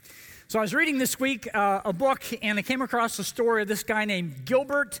So I was reading this week a book, and I came across the story of this guy named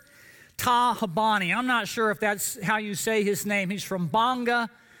Gilbert Tahabani. I'm not sure if that's how you say his name. He's from Bonga,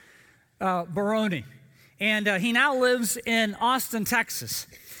 Burundi, and he now lives in Austin, Texas.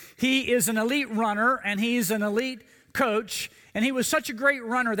 He is an elite runner, and he's an elite coach, and he was such a great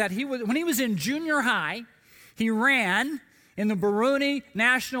runner that when he was in junior high, he ran in the Burundi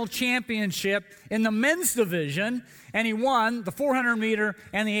National Championship in the men's division, and he won the 400-meter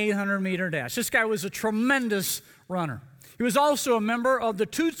and the 800-meter dash. This guy was a tremendous runner. He was also a member of the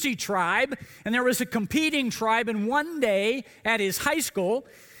Tutsi tribe, and there was a competing tribe, and one day at his high school,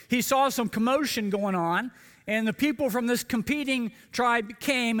 he saw some commotion going on, and the people from this competing tribe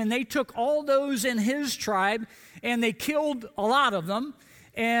came, and they took all those in his tribe, and they killed a lot of them,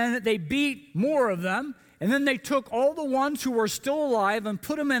 and they beat more of them, and then they took all the ones who were still alive and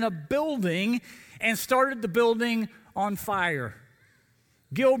put them in a building and started the building on fire.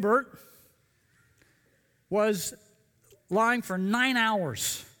 Gilbert was lying for 9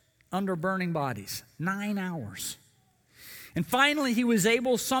 hours under burning bodies. 9 hours. And finally, he was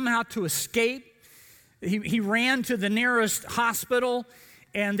able somehow to escape. He ran to the nearest hospital,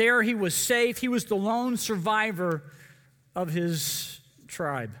 and there he was safe. He was the lone survivor of his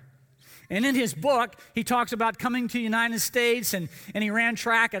tribe. And in his book, he talks about coming to the United States, and he ran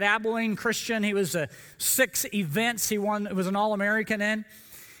track at Abilene Christian. He was 6 events he won. It was an All-American in.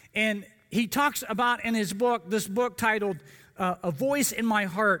 And he talks about in his book, this book titled A Voice in My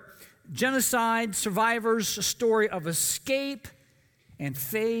Heart, Genocide Survivors' Story of Escape and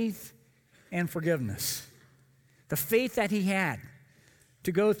Faith and Forgiveness. The faith that he had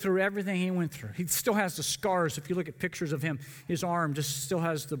to go through everything he went through. He still has the scars. If you look at pictures of him, his arm just still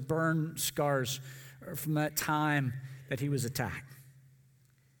has the burn scars from that time that he was attacked.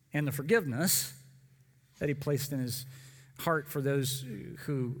 And the forgiveness that he placed in his heart for those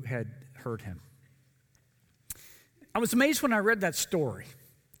who had hurt him. I was amazed when I read that story.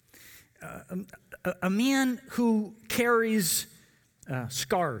 A man who carries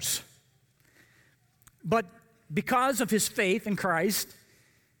scars, but because of his faith in Christ,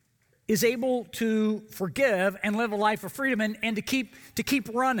 is able to forgive and live a life of freedom and to keep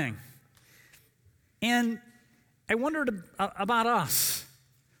running. And I wondered about us.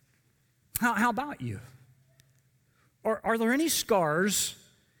 How about you? Are there any scars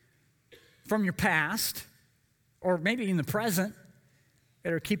from your past, or maybe in the present,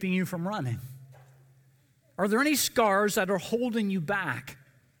 that are keeping you from running? Are there any scars that are holding you back?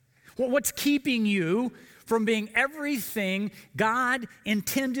 Well, what's keeping you from being everything God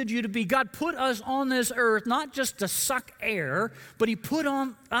intended you to be? God put us on this earth not just to suck air, but He put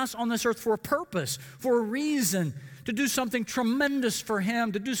us on this earth for a purpose, for a reason, to do something tremendous for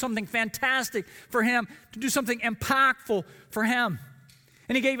Him, to do something fantastic for Him, to do something impactful for Him.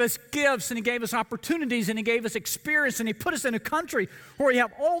 And He gave us gifts, and He gave us opportunities, and He gave us experience, and He put us in a country where we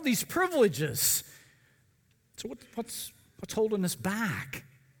have all these privileges. So what's holding us back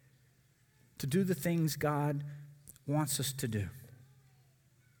to do the things God wants us to do?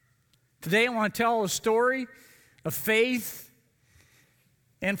 Today I want to tell a story of faith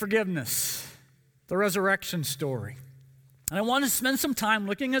and forgiveness, the resurrection story. And I want to spend some time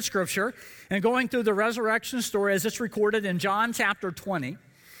looking at Scripture and going through the resurrection story as it's recorded in John chapter 20.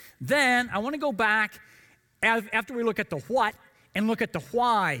 Then I want to go back after we look at the what and look at the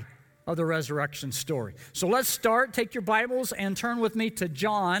why of the resurrection story. So let's start. Take your Bibles and turn with me to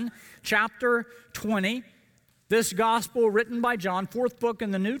John chapter 20. This gospel written by John, 4th book in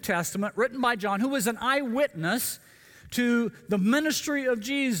the New Testament, written by John, who was an eyewitness to the ministry of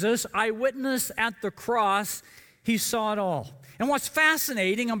Jesus, eyewitness at the cross. He saw it all. And what's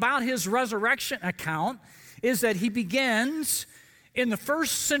fascinating about his resurrection account is that he begins in the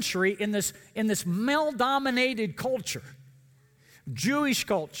first century in this male-dominated culture, Jewish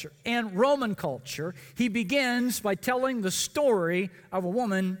culture and Roman culture. He begins by telling the story of a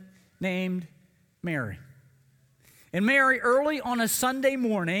woman named Mary. And Mary, early on a Sunday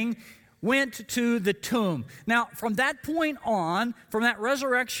morning, went to the tomb. Now, from that point on, from that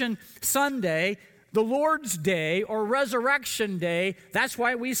Resurrection Sunday, the Lord's Day or Resurrection Day, that's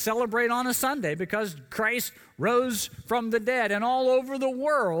why we celebrate on a Sunday, because Christ rose from the dead. And all over the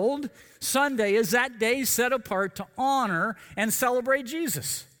world, Sunday is that day set apart to honor and celebrate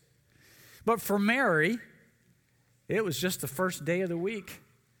Jesus. But for Mary, it was just the first day of the week.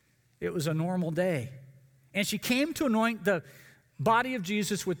 It was a normal day. And she came to anoint the body of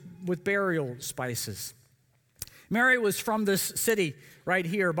Jesus with burial spices. Mary was from this city right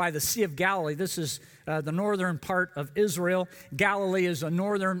here by the Sea of Galilee. This is the northern part of Israel. Galilee is the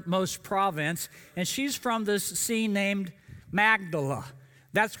northernmost province. And she's from this sea named Magdala.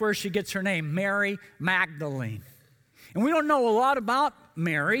 That's where she gets her name, Mary Magdalene. And we don't know a lot about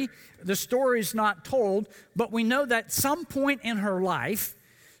Mary. The story's not told, but we know that at some point in her life,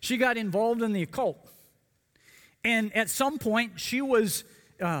 she got involved in the occult. And at some point, she was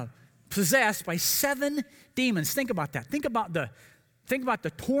possessed by 7 demons. Think about that. Think about the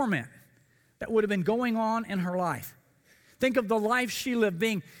torment that would have been going on in her life. Think of the life she lived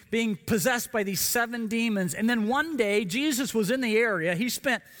being possessed by these 7 demons. And then one day, Jesus was in the area. He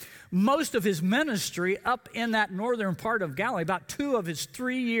spent most of his ministry up in that northern part of Galilee. About 2 of his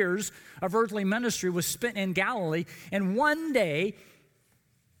 3 years of earthly ministry was spent in Galilee. And one day,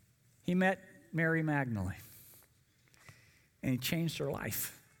 he met Mary Magdalene. And he changed her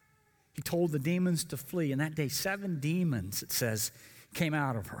life. He told the demons to flee. And that day, 7 demons, it says, came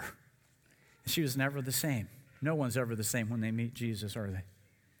out of her. And she was never the same. No one's ever the same when they meet Jesus, are they?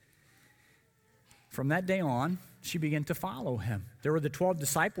 From that day on, she began to follow him. There were the 12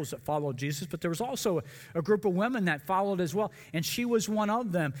 disciples that followed Jesus, but there was also a group of women that followed as well, and she was one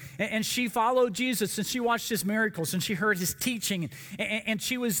of them. And she followed Jesus, and she watched his miracles, and she heard his teaching, and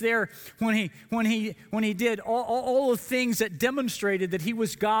she was there when he did all the things that demonstrated that he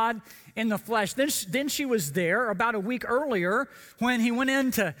was God in the flesh. Then she was there about a week earlier when he went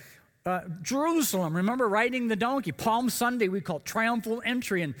into Jerusalem. Remember riding the donkey? Palm Sunday, we call it triumphal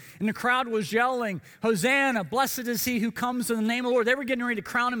entry. And the crowd was yelling, Hosanna, blessed is he who comes in the name of the Lord. They were getting ready to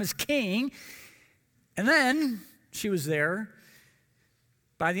crown him as king. And then she was there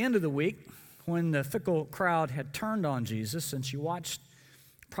by the end of the week when the fickle crowd had turned on Jesus, and she watched,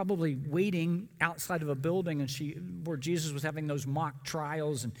 probably waiting outside of a building, and where Jesus was having those mock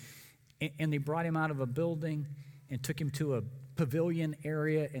trials, and they brought him out of a building and took him to a pavilion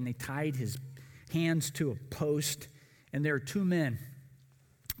area, and they tied his hands to a post, and there are 2 men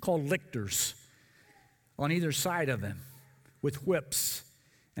called lictors on either side of him with whips,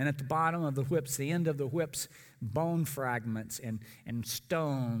 and at the bottom of the whips, the end of the whips, bone fragments and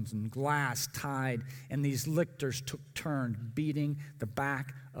stones and glass tied, and these lictors took turns beating the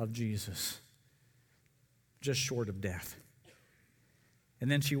back of Jesus just short of death.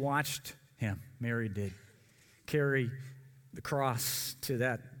 And then she watched him, Mary did, carry the cross to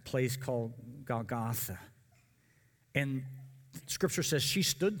that place called Golgotha. And Scripture says she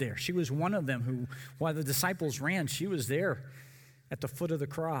stood there. She was one of them who, while the disciples ran, she was there at the foot of the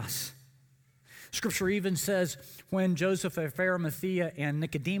cross. Scripture even says when Joseph of Arimathea and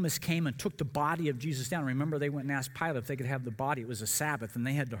Nicodemus came and took the body of Jesus down. Remember, they went and asked Pilate if they could have the body. It was a Sabbath, and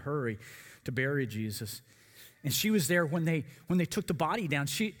they had to hurry to bury Jesus. And she was there when they took the body down.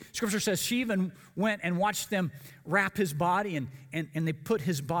 Scripture says she even went and watched them wrap his body, and they put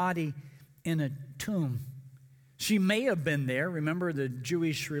his body in a tomb. She may have been there. Remember, the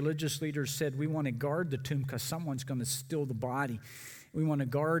Jewish religious leaders said, we want to guard the tomb because someone's going to steal the body. We want to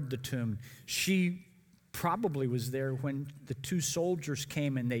guard the tomb. She probably was there when the 2 soldiers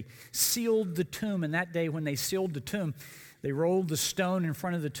came and they sealed the tomb. And that day when they sealed the tomb, they rolled the stone in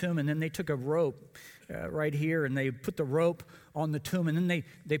front of the tomb, and then they took a rope right here, and they put the rope on the tomb, and then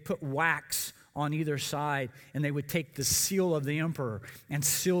they put wax on either side, and they would take the seal of the emperor and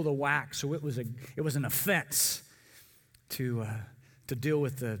seal the wax. So it was an offense to deal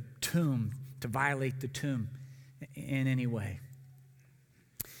with the tomb, to violate the tomb in any way.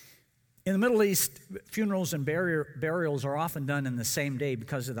 In the Middle East, funerals and burials are often done in the same day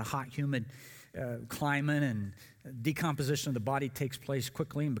because of the hot, humid climate, and decomposition of the body takes place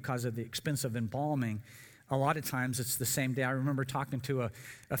quickly, and because of the expense of embalming, a lot of times it's the same day. I remember talking to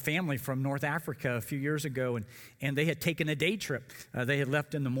a family from North Africa a few years ago, and they had taken a day trip. They had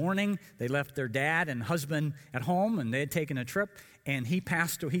left in the morning. They left their dad and husband at home, and they had taken a trip, and he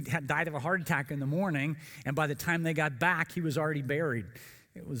had died of a heart attack in the morning, and by the time they got back, he was already buried.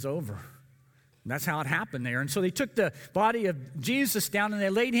 It was over. That's how it happened there. And so they took the body of Jesus down and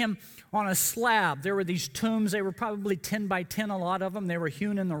they laid him on a slab. There were these tombs. They were probably 10 by 10, a lot of them. They were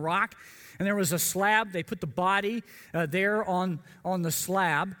hewn in the rock. And there was a slab. They put the body there on the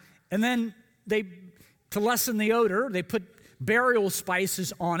slab. And then to lessen the odor, they put burial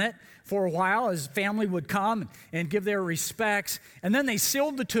spices on it for a while as family would come and give their respects. And then they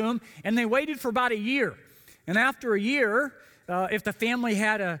sealed the tomb, and they waited for about a year. And after a year, if the family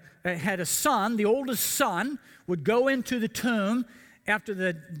had a son, the oldest son would go into the tomb after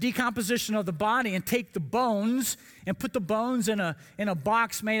the decomposition of the body and take the bones and put the bones in a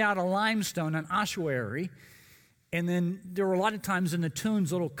box made out of limestone, an ossuary. And then there were a lot of times in the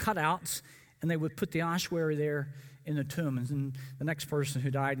tombs little cutouts, and they would put the ossuary there in the tomb. And then the next person who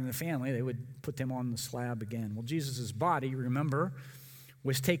died in the family, they would put them on the slab again. Well, Jesus' body, remember,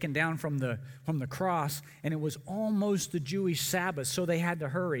 was taken down from the cross, and it was almost the Jewish Sabbath, so they had to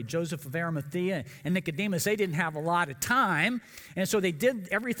hurry. Joseph of Arimathea and Nicodemus, they didn't have a lot of time, and so they did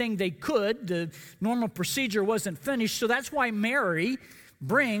everything they could. The normal procedure wasn't finished, so that's why Mary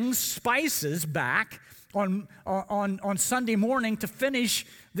brings spices back on Sunday morning to finish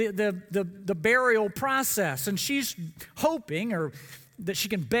the burial process, and she's hoping that she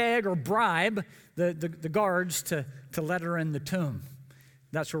can beg or bribe the guards to let her in the tomb.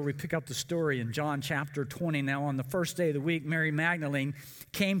 That's where we pick up the story in John chapter 20. Now, on the first day of the week, Mary Magdalene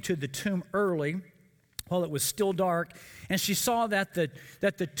came to the tomb early while it was still dark, and she saw that the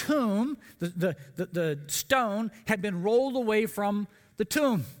tomb, the stone, had been rolled away from the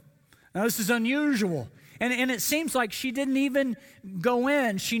tomb. Now, this is unusual. And it seems like she didn't even go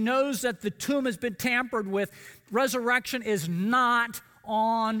in. She knows that the tomb has been tampered with. Resurrection is not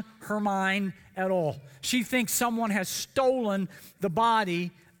on her mind at all. She thinks someone has stolen the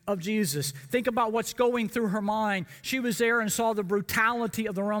body of Jesus. Think about what's going through her mind. She was there and saw the brutality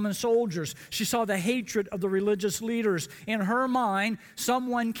of the Roman soldiers. She saw the hatred of the religious leaders. In her mind,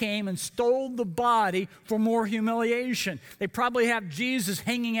 someone came and stole the body for more humiliation. They probably have Jesus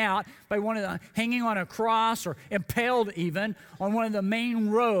hanging out hanging on a cross, or impaled even on one of the main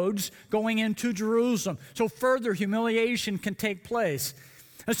roads going into Jerusalem. So further humiliation can take place.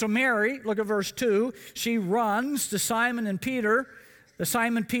 And so Mary, look at verse 2, she runs to Simon Peter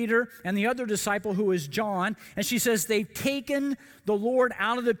and the other disciple, who is John, and she says, they've taken the Lord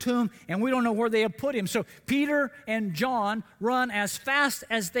out of the tomb, and we don't know where they have put him. So Peter and John run as fast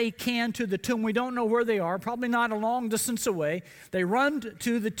as they can to the tomb. We don't know where they are, probably not a long distance away. They run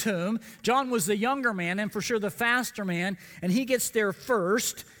to the tomb. John was the younger man, and for sure the faster man, and he gets there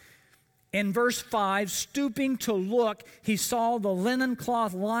first. In verse 5, stooping to look, he saw the linen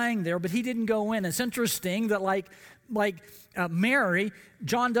cloth lying there, but he didn't go in. It's interesting that like Mary,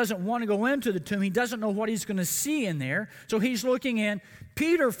 John doesn't want to go into the tomb. He doesn't know what he's going to see in there. So he's looking in.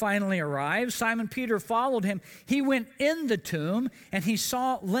 Peter finally arrives. Simon Peter followed him. He went in the tomb, and he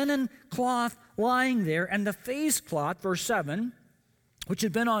saw linen cloth lying there, and the face cloth, verse 7, which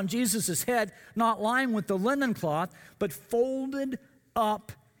had been on Jesus' head, not lying with the linen cloth, but folded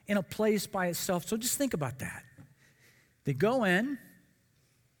up in a place by itself. So just think about that. They go in.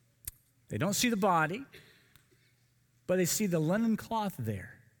 They don't see the body, but they see the linen cloth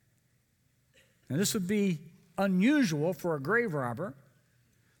there. Now, this would be unusual for a grave robber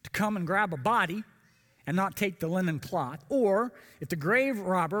to come and grab a body and not take the linen cloth. Or if the grave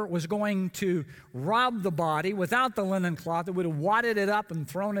robber was going to rob the body without the linen cloth, they would have wadded it up and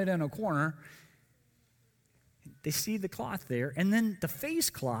thrown it in a corner. They see the cloth there, and then the face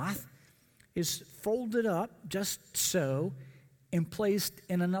cloth is folded up just so and placed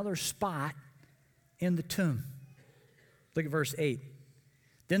in another spot in the tomb. Look at verse 8.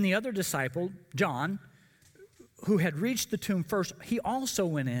 Then the other disciple, John, who had reached the tomb first, he also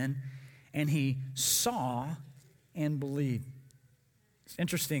went in, and he saw and believed. It's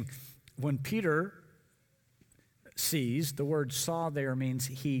interesting. When Peter sees, the word saw there means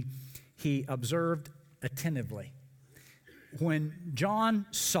he observed attentively. When John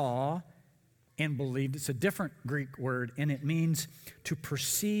saw and believed, it's a different Greek word, and it means to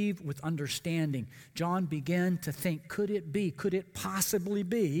perceive with understanding. John began to think, could it possibly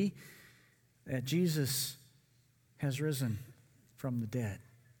be that Jesus has risen from the dead?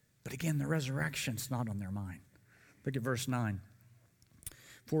 But again, the resurrection's not on their mind. Look at verse 9.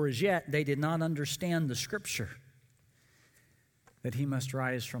 For as yet they did not understand the scripture that he must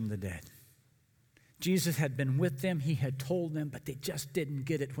rise from the dead. Jesus had been with them, he had told them, but they just didn't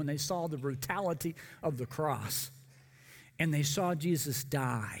get it when they saw the brutality of the cross and they saw Jesus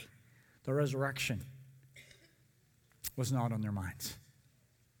die. The resurrection was not on their minds.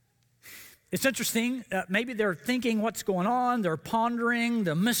 It's interesting, maybe they're thinking what's going on, they're pondering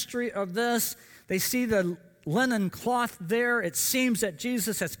the mystery of this. They see the linen cloth there. It seems that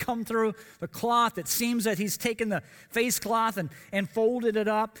Jesus has come through the cloth. It seems that he's taken the face cloth and folded it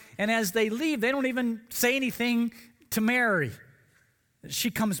up. And as they leave, they don't even say anything to Mary. She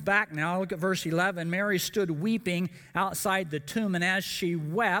comes back now. Look at verse 11. Mary stood weeping outside the tomb, and as she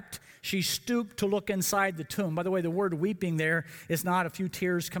wept, she stooped to look inside the tomb. By the way, the word weeping there is not a few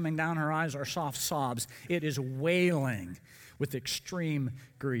tears coming down her eyes or soft sobs. It is wailing with extreme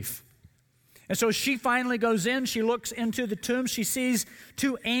grief. And so she finally goes in. She looks into the tomb. She sees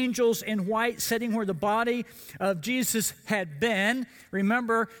two angels in white sitting where the body of Jesus had been.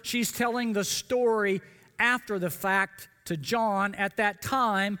 Remember, she's telling the story after the fact to John. At that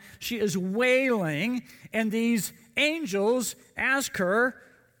time, she is wailing, and these angels ask her,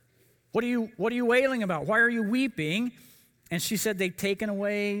 what are you wailing about? Why are you weeping? And she said, they've taken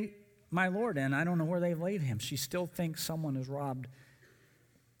away my Lord, and I don't know where they've laid him. She still thinks someone has robbed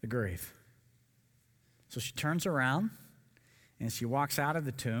the grave. So she turns around, and she walks out of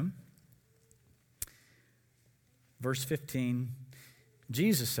the tomb. Verse 15,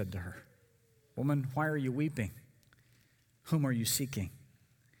 Jesus said to her, "Woman, why are you weeping? Whom are you seeking?"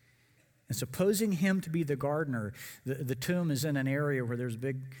 And supposing him to be the gardener, the tomb is in an area where there's a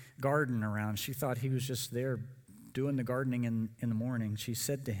big garden around. She thought he was just there doing the gardening in the morning. She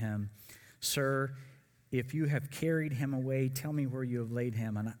said to him, "Sir, if you have carried him away, tell me where you have laid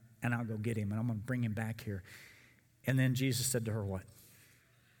him, and I'll go get him, and I'm going to bring him back here." And then Jesus said to her what?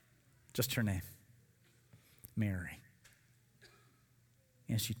 Just her name. Mary.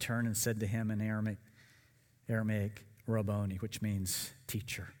 And she turned and said to him in Aramaic, Rabboni, which means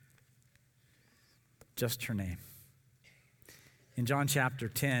teacher. Just her name. In John chapter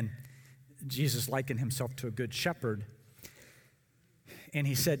 10, Jesus likened himself to a good shepherd. And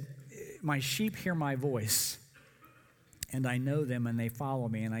he said, "My sheep hear my voice, and I know them, and they follow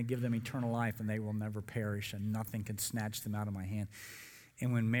me, and I give them eternal life, and they will never perish, and nothing can snatch them out of my hand."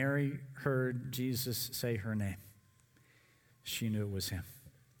 And when Mary heard Jesus say her name, she knew it was him.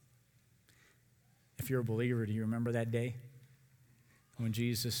 If you're a believer, do you remember that day when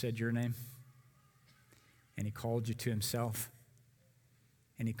Jesus said your name? And he called you to himself,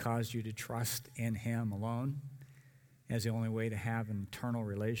 and he caused you to trust in him alone as the only way to have an eternal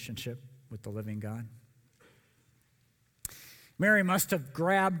relationship with the living God? Mary must have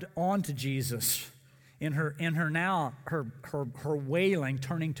grabbed onto Jesus in her wailing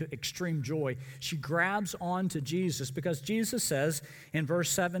turning to extreme joy. She grabs onto Jesus because Jesus says in verse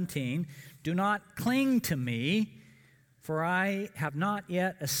 17, "Do not cling to me, for I have not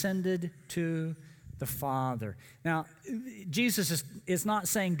yet ascended to the Father." Now, Jesus is not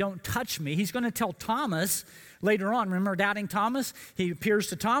saying, "Don't touch me." He's going to tell Thomas later on. Remember doubting Thomas? He appears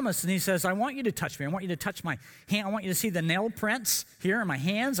to Thomas and he says, "I want you to touch me. I want you to touch my hand. I want you to see the nail prints here in my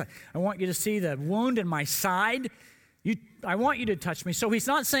hands. I want you to see the wound in my side. I want you to touch me." So he's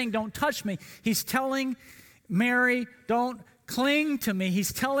not saying, "Don't touch me." He's telling Mary, "Don't cling to me."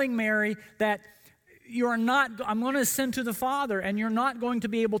 He's telling Mary that I'm going to ascend to the Father, and you're not going to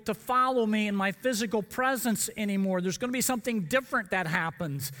be able to follow me in my physical presence anymore. There's going to be something different that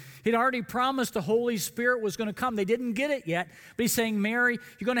happens. He'd already promised the Holy Spirit was going to come. They didn't get it yet, but he's saying, "Mary,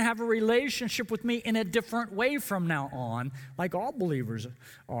 you're going to have a relationship with me in a different way from now on," like all believers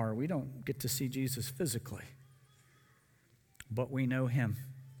are. We don't get to see Jesus physically, but we know him,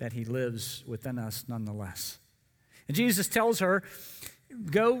 that he lives within us nonetheless. And Jesus tells her,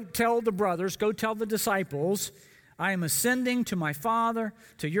 "Go tell the brothers, go tell the disciples, I am ascending to my Father,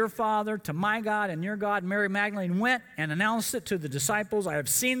 to your Father, to my God and your God." Mary Magdalene went and announced it to the disciples. "I have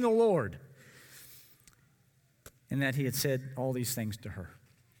seen the Lord," and that he had said all these things to her.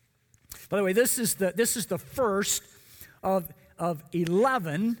 By the way, this is the first of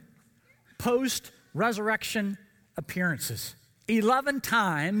 11 post-resurrection appearances. 11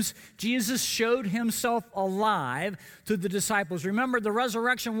 times Jesus showed himself alive to the disciples. Remember, the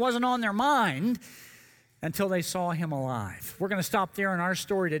resurrection wasn't on their mind until they saw him alive. We're going to stop there in our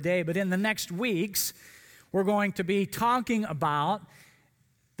story today, but in the next weeks, we're going to be talking about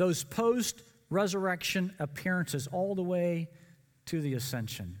those post-resurrection appearances all the way to the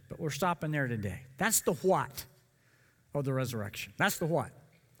ascension. But we're stopping there today. That's the what of the resurrection. That's the what.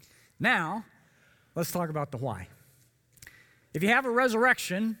 Now, let's talk about the why. If you have a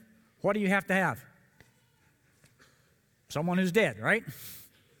resurrection, what do you have to have? Someone who's dead, right?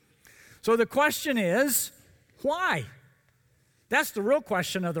 So the question is, why? That's the real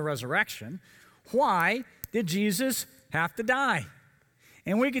question of the resurrection. Why did Jesus have to die?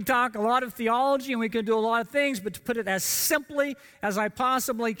 And we could talk a lot of theology and we could do a lot of things, but to put it as simply as I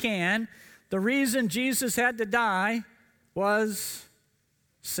possibly can, the reason Jesus had to die was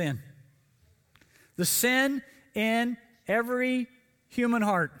sin. The sin in every human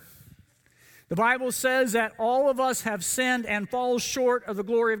heart. The Bible says that all of us have sinned and fall short of the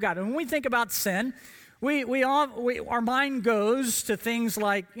glory of God. And when we think about sin, our mind goes to things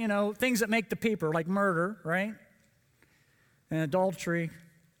like, things that make the paper, like murder, right? And adultery,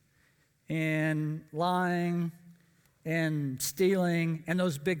 and lying, and stealing, and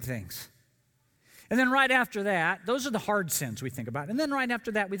those big things. And then right after that, those are the hard sins we think about. And then right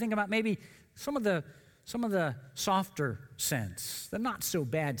after that, we think about maybe some of the softer sins, the not so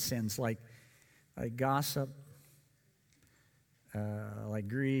bad sins like gossip, like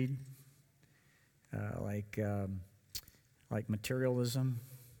greed, like materialism,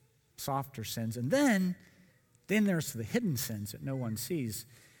 softer sins. And then there's the hidden sins that no one sees,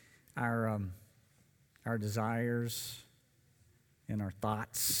 our desires, and our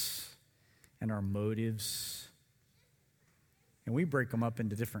thoughts and our motives. And we break them up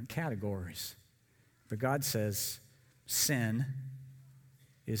into different categories. But God says sin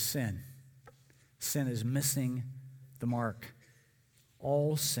is sin. Sin is missing the mark.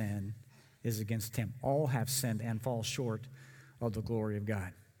 All sin is against him. All have sinned and fall short of the glory of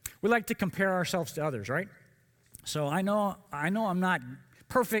God. We like to compare ourselves to others, right? So I know I'm not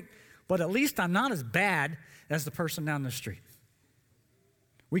perfect, but at least I'm not as bad as the person down the street.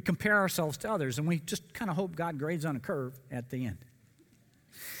 We compare ourselves to others, and we just kind of hope God grades on a curve at the end.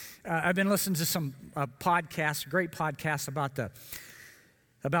 I've been listening to some podcasts, great podcasts about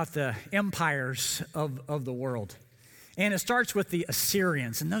the empires of the world. And it starts with the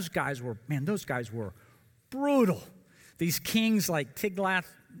Assyrians, and those guys were brutal. These kings like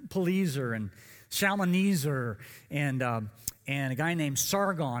Tiglath-Pileser and Shalmaneser and a guy named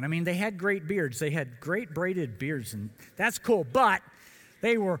Sargon. I mean, they had great beards. They had great braided beards, and that's cool. But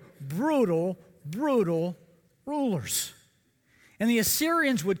they were brutal rulers. And the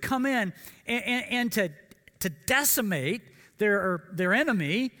Assyrians would come in and to decimate their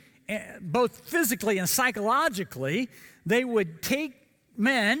enemy, both physically and psychologically. They would take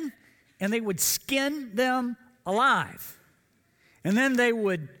men and they would skin them alive. And then they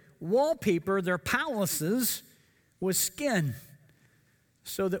would wallpaper their palaces with skin,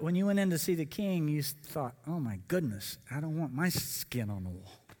 so that when you went in to see the king, you thought, oh my goodness, I don't want my skin on the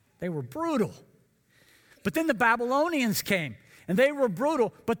wall. They were brutal. But then the Babylonians came, and they were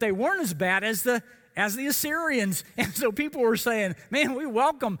brutal, but they weren't as bad as the Assyrians. And so people were saying, man, we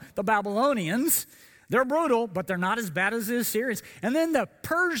welcome the Babylonians. They're brutal, but they're not as bad as the Assyrians. And then the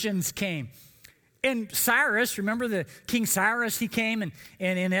Persians came. And Cyrus, remember the King Cyrus, he came and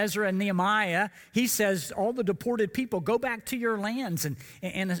in Ezra and Nehemiah, he says, all the deported people, go back to your lands and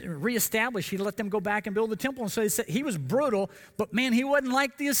reestablish. He let them go back and build the temple. And so he was brutal, but man, he wasn't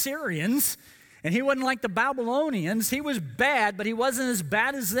like the Assyrians, and he wasn't like the Babylonians. He was bad, but he wasn't as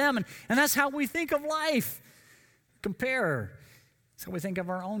bad as them. And that's how we think of life. Compare. That's how we think of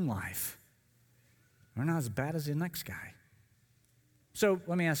our own life. We're not as bad as the next guy. So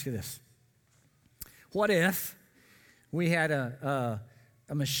let me ask you this. What if we had a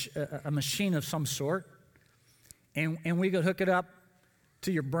machine of some sort, and we could hook it up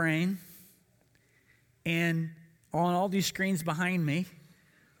to your brain, and on all these screens behind me,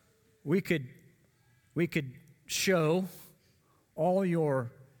 we could show all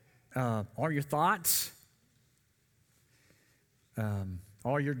your thoughts,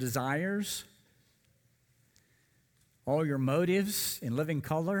 all your desires, all your motives in living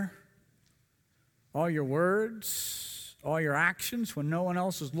color, all your words, all your actions when no one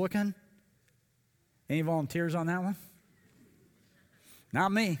else is looking. Any volunteers on that one? Not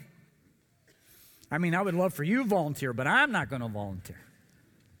me. I mean, I would love for you to volunteer, but I'm not going to volunteer.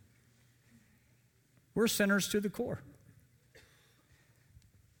 We're sinners to the core.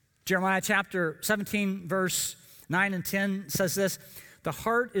 Jeremiah chapter 17, verse 9 and 10 says this, the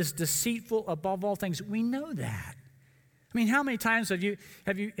heart is deceitful above all things. We know that. I mean, how many times have you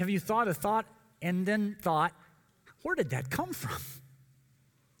thought a thought and then thought, where did that come from?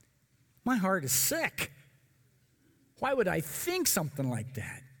 My heart is sick. Why would I think something like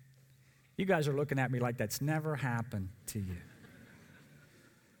that? You guys are looking at me like that's never happened to you.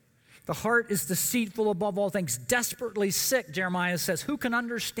 The heart is deceitful above all things, desperately sick, Jeremiah says. Who can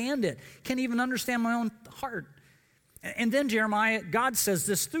understand it? Can't even understand my own heart. And then God says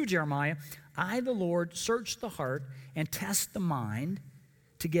this through Jeremiah, I, the Lord, search the heart and test the mind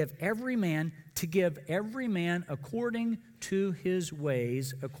to give every man according to his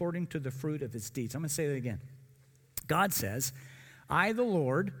ways, according to the fruit of his deeds. I'm going to say that again. God says, I, the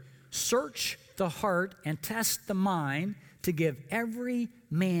Lord, search the heart and test the mind to give every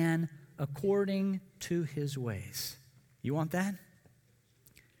man according to his ways. You want that?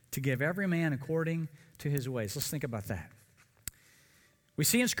 To give every man according to his ways. Let's think about that. We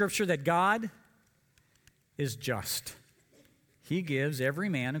see in Scripture that God is just. He gives every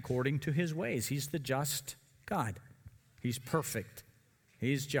man according to his ways. He's the just God. He's perfect.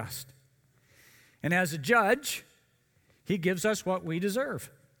 He's just. And as a judge, he gives us what we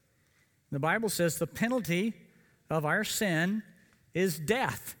deserve. The Bible says the penalty of our sin is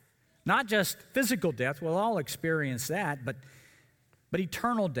death. Not just physical death. We'll all experience that, but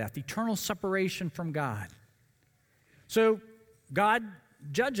eternal death, eternal separation from God. So God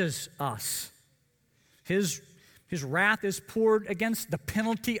judges us. His wrath is poured against, the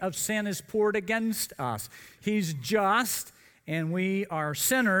penalty of sin is poured against us. He's just, and we are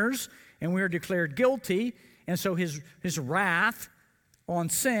sinners, and we are declared guilty, and so his wrath on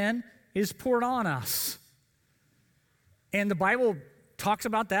sin is poured on us. And the Bible talks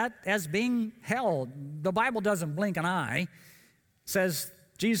about that as being hell. The Bible doesn't blink an eye.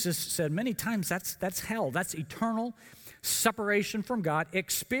 Jesus said many times that's hell. That's eternal separation from God,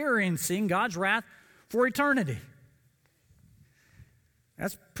 experiencing God's wrath for eternity.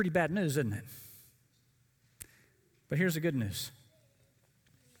 That's pretty bad news, isn't it? But here's the good news.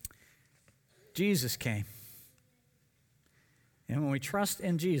 Jesus came. And when we trust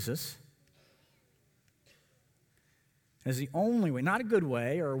in Jesus as the only way, not a good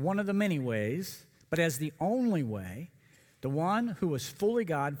way or one of the many ways, but as the only way, the one who was fully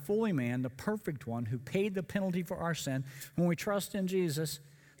God, fully man, the perfect one who paid the penalty for our sin, when we trust in Jesus,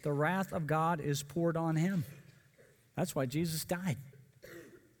 the wrath of God is poured on him. That's why Jesus died.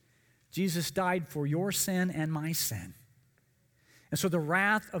 Jesus died for your sin and my sin. And so the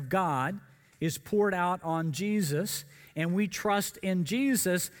wrath of God is poured out on Jesus, and we trust in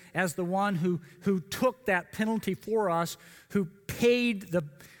Jesus as the one who took that penalty for us, who paid the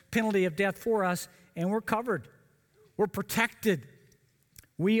penalty of death for us, and we're covered. We're protected.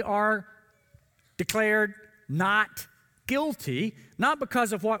 We are declared not guilty, not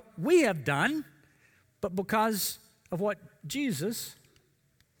because of what we have done, but because of what Jesus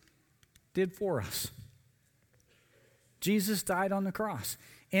did for us. Jesus died on the cross,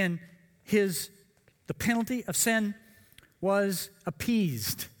 and the penalty of sin was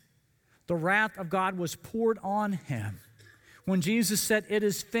appeased. The wrath of God was poured on him. When Jesus said, "It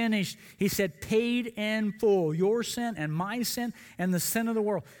is finished," he said, paid in full. Your sin and my sin and the sin of the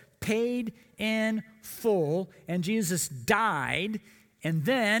world. Paid in full. And Jesus died. And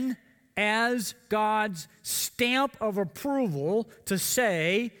then, as God's stamp of approval to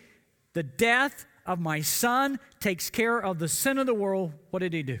say, the death of my son takes care of the sin of the world, what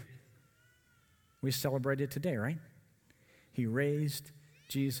did he do? We celebrate it today, right? He raised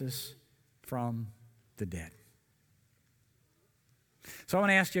Jesus from the dead. So I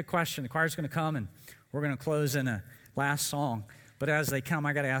want to ask you a question. The choir's going to come, and we're going to close in a last song. But as they come,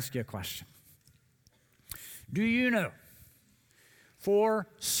 I got to ask you a question. Do you know for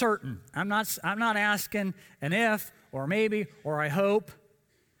certain, I'm not asking an if or maybe or I hope,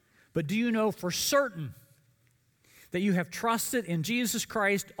 but do you know for certain that you have trusted in Jesus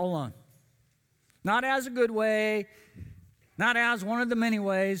Christ alone? Not as a good way, not as one of the many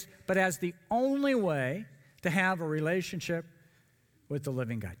ways, but as the only way to have a relationship with the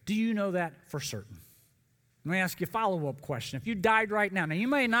living God. Do you know that for certain? Let me ask you a follow-up question. If you died right now, you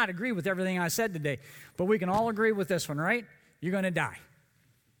may not agree with everything I said today, but we can all agree with this one, right? You're going to die.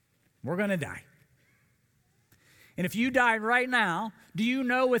 We're going to die. And if you died right now, do you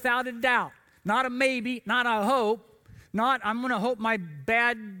know without a doubt, not a maybe, not a hope, not I'm going to hope my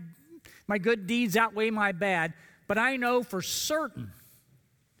good deeds outweigh my bad, but I know for certain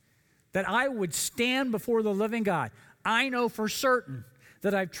that I would stand before the living God. I know for certain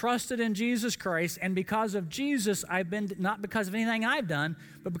that I've trusted in Jesus Christ, and because of Jesus, not because of anything I've done,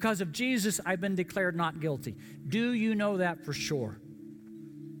 but because of Jesus, I've been declared not guilty. Do you know that for sure?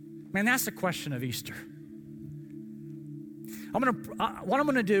 Man, that's the question of Easter. What I'm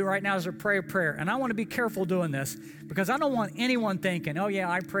going to do right now is a prayer, and I want to be careful doing this because I don't want anyone thinking, oh yeah,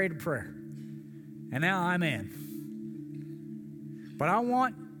 I prayed a prayer, and now I'm in. But I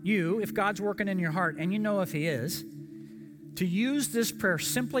want you, if God's working in your heart, and you know if he is, to use this prayer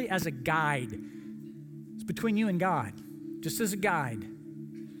simply as a guide. It's between you and God, just as a guide.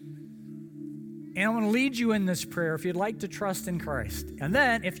 And I want to lead you in this prayer if you'd like to trust in Christ. And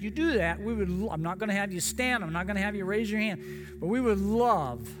then, if you do that, I'm not going to have you stand, I'm not going to have you raise your hand, but we would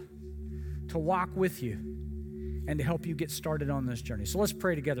love to walk with you and to help you get started on this journey. So let's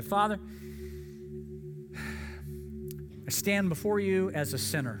pray together. Father, I stand before you as a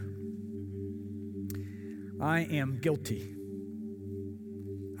sinner. I am guilty.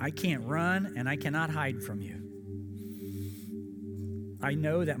 I can't run and I cannot hide from you. I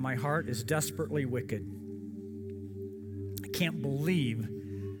know that my heart is desperately wicked. I can't believe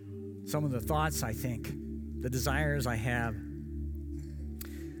some of the thoughts I think, the desires I have,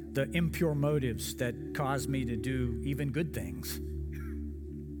 the impure motives that cause me to do even good things.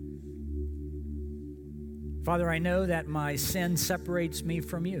 Father, I know that my sin separates me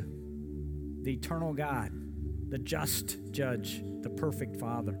from you, the eternal God, the just judge, the perfect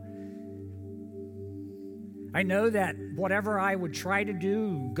Father. I know that whatever I would try to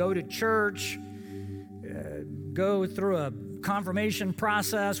do, go to church, go through a confirmation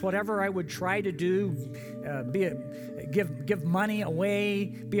process, whatever I would try to do, give money away,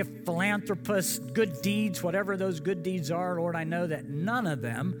 be a philanthropist, good deeds, whatever those good deeds are, Lord, I know that none of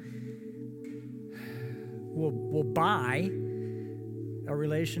them will buy a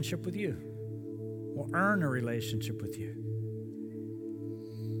relationship with you. or earn a relationship with you.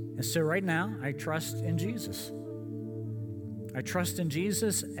 And so right now, I trust in Jesus. I trust in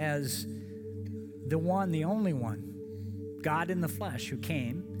Jesus as the one, the only one, God in the flesh, who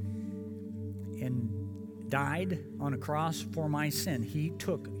came and died on a cross for my sin. He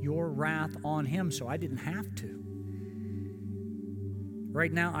took your wrath on him, so I didn't have to.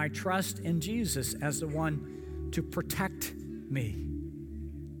 Right now, I trust in Jesus as the one to protect me,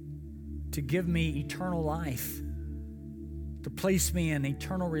 to give me eternal life, to place me in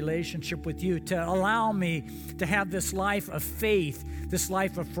eternal relationship with you, to allow me to have this life of faith, this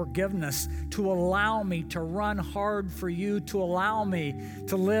life of forgiveness, to allow me to run hard for you, to allow me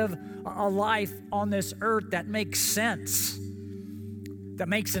to live a life on this earth that makes sense, that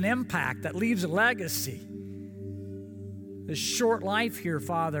makes an impact, that leaves a legacy. This short life here,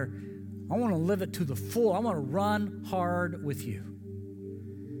 Father, I want to live it to the full. I want to run hard with you.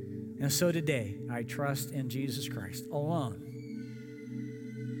 And so today, I trust in Jesus Christ alone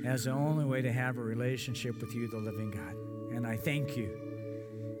as the only way to have a relationship with you, the living God. And I thank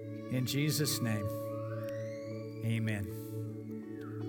you. In Jesus' name, amen.